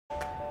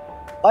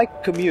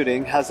Bike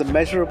commuting has a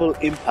measurable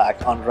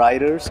impact on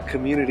riders,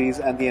 communities,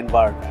 and the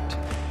environment.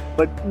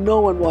 But no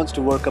one wants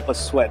to work up a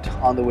sweat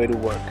on the way to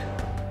work.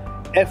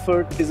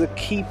 Effort is a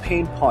key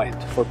pain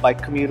point for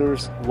bike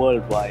commuters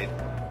worldwide.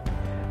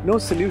 No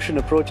solution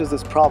approaches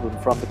this problem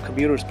from the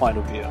commuter's point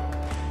of view.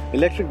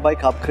 Electric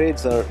bike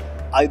upgrades are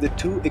either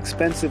too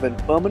expensive and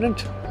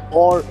permanent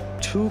or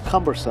too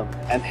cumbersome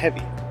and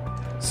heavy.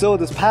 So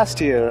this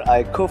past year,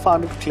 I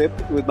co-founded Clip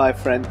with my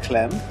friend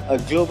Clem, a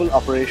global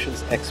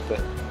operations expert.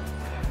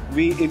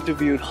 We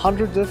interviewed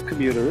hundreds of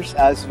commuters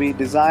as we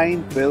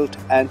designed, built,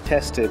 and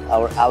tested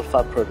our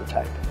alpha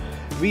prototype.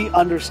 We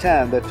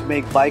understand that to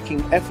make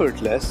biking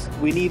effortless,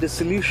 we need a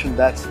solution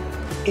that's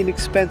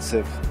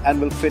inexpensive and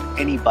will fit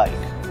any bike.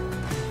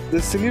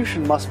 The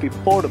solution must be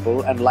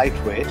portable and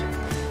lightweight,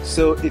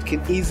 so it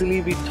can easily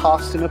be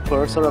tossed in a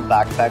purse or a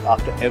backpack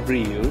after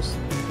every use,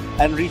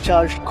 and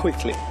recharged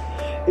quickly.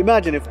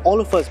 Imagine if all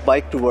of us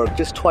bike to work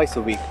just twice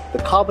a week. The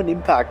carbon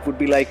impact would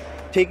be like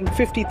taking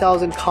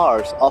 50,000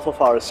 cars off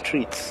of our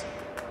streets.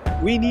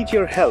 We need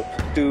your help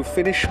to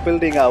finish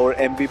building our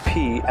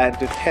MVP and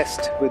to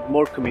test with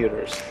more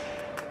commuters.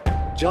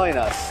 Join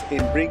us in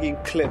bringing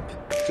Clip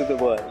to the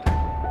world.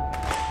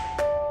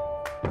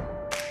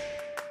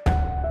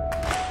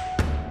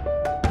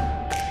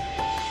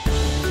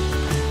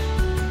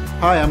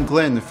 Hi, I'm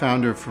Glenn, the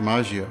founder of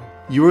Fromaggio.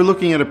 You are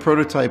looking at a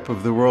prototype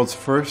of the world's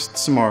first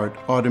smart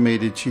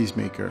automated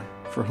cheesemaker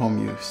for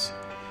home use.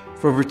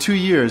 For over 2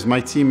 years, my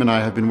team and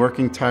I have been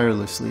working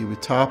tirelessly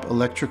with top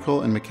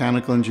electrical and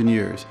mechanical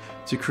engineers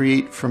to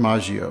create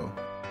Fromaggio.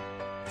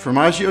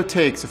 Fromaggio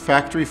takes a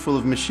factory full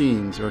of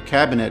machines or a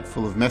cabinet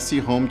full of messy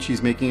home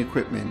cheesemaking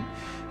equipment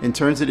and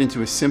turns it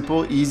into a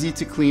simple,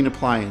 easy-to-clean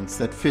appliance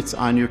that fits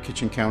on your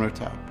kitchen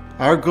countertop.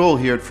 Our goal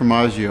here at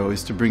Fromaggio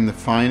is to bring the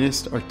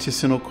finest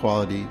artisanal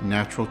quality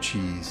natural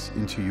cheese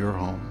into your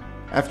home.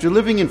 After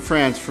living in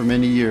France for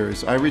many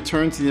years, I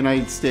returned to the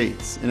United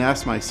States and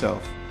asked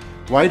myself,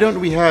 why don't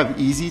we have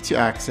easy to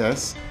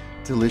access,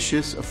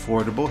 delicious,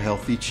 affordable,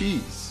 healthy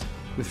cheese?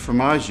 With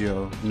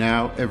Fromaggio,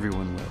 now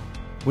everyone will.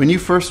 When you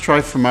first try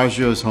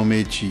Fromaggio's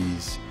homemade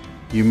cheese,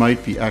 you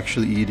might be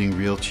actually eating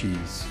real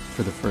cheese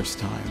for the first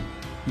time.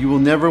 You will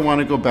never want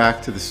to go back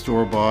to the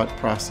store-bought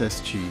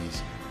processed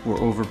cheese or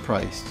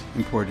overpriced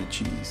imported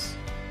cheese.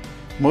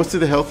 Most of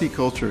the healthy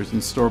cultures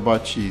in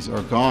store-bought cheese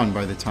are gone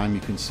by the time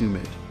you consume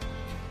it.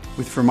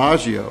 With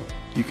Fromaggio,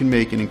 you can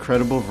make an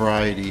incredible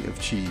variety of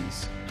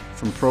cheese,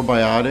 from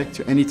probiotic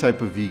to any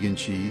type of vegan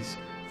cheese,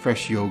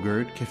 fresh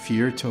yogurt,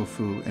 kefir,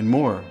 tofu, and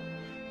more.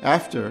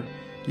 After,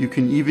 you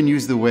can even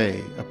use the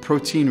whey, a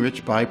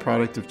protein-rich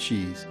byproduct of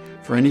cheese,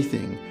 for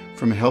anything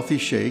from a healthy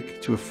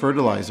shake to a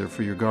fertilizer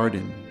for your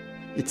garden.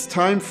 It's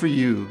time for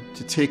you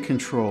to take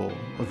control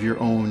of your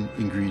own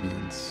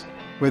ingredients.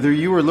 Whether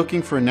you are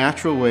looking for a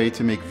natural way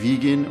to make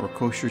vegan or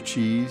kosher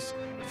cheese,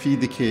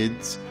 feed the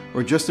kids,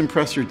 or just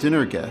impress your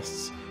dinner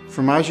guests,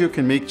 Fromaggio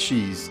can make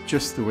cheese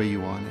just the way you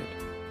want it.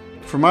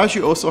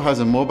 Fromaggio also has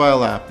a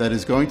mobile app that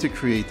is going to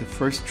create the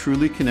first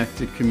truly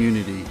connected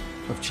community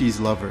of cheese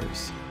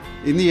lovers.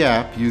 In the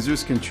app,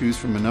 users can choose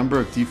from a number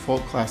of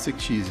default classic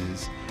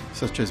cheeses,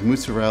 such as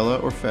mozzarella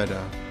or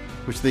feta,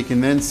 which they can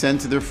then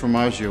send to their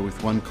Fromaggio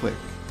with one click.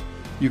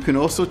 You can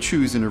also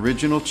choose an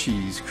original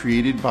cheese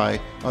created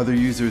by other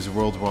users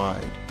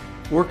worldwide,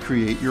 or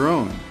create your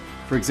own.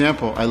 For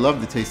example, I love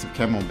the taste of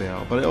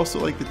camembert, but I also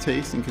like the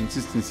taste and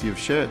consistency of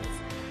chèvre.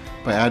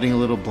 By adding a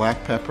little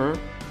black pepper,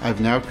 I've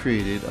now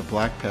created a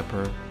black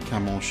pepper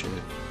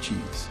camembert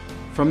cheese.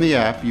 From the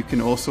app, you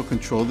can also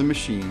control the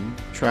machine,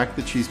 track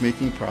the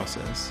cheese-making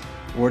process,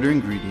 order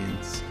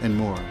ingredients, and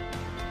more.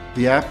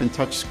 The app and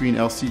touchscreen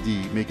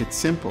LCD make it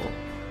simple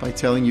by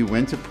telling you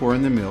when to pour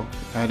in the milk,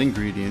 add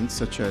ingredients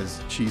such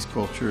as cheese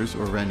cultures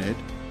or rennet,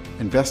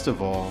 and best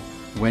of all,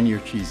 when your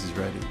cheese is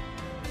ready.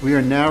 We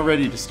are now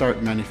ready to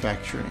start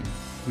manufacturing.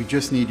 We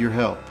just need your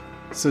help.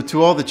 So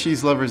to all the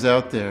cheese lovers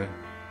out there,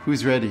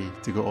 who's ready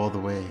to go all the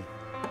way?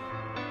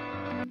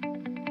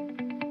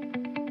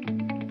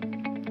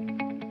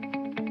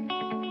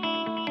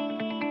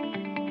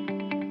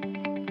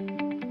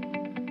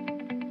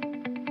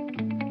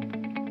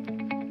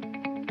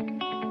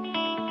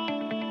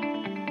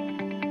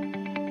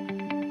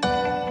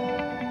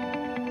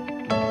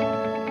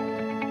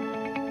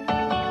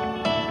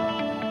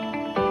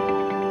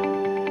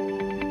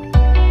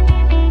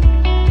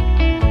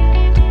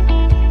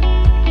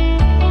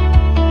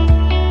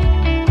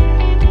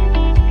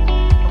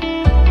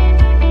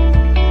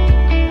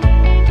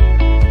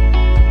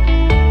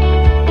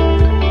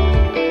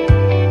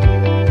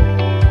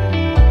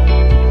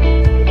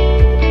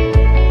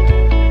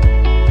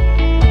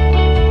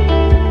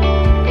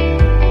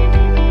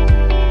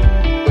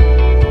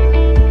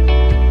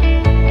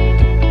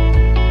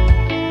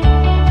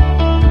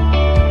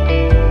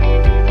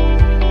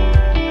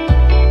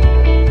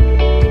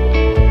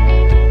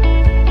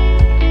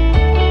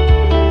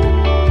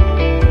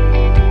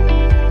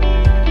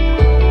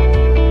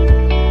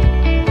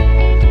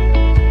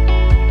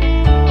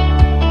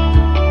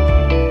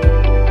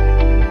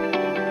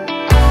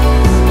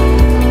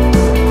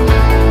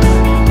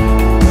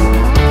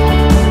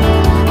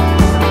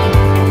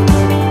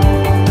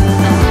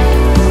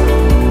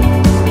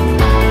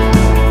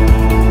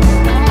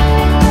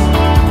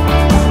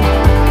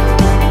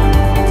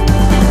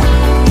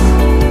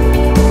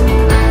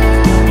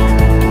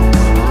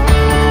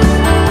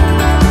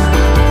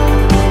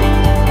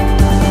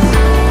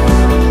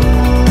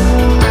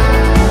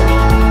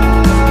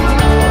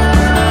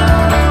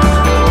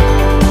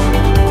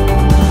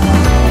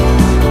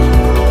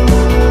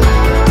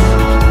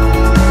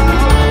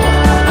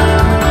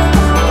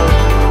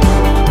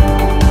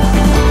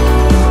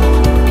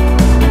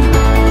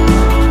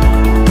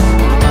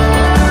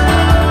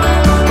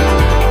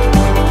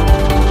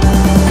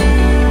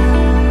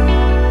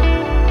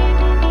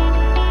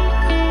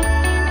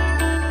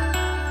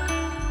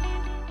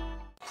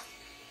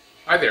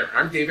 there,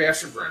 I'm Dave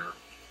Asherbrenner,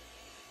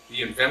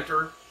 the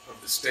inventor of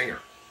the Stinger.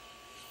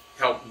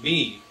 Help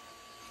me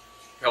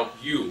help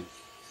you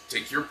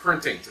take your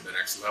printing to the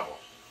next level.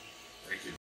 Thank you.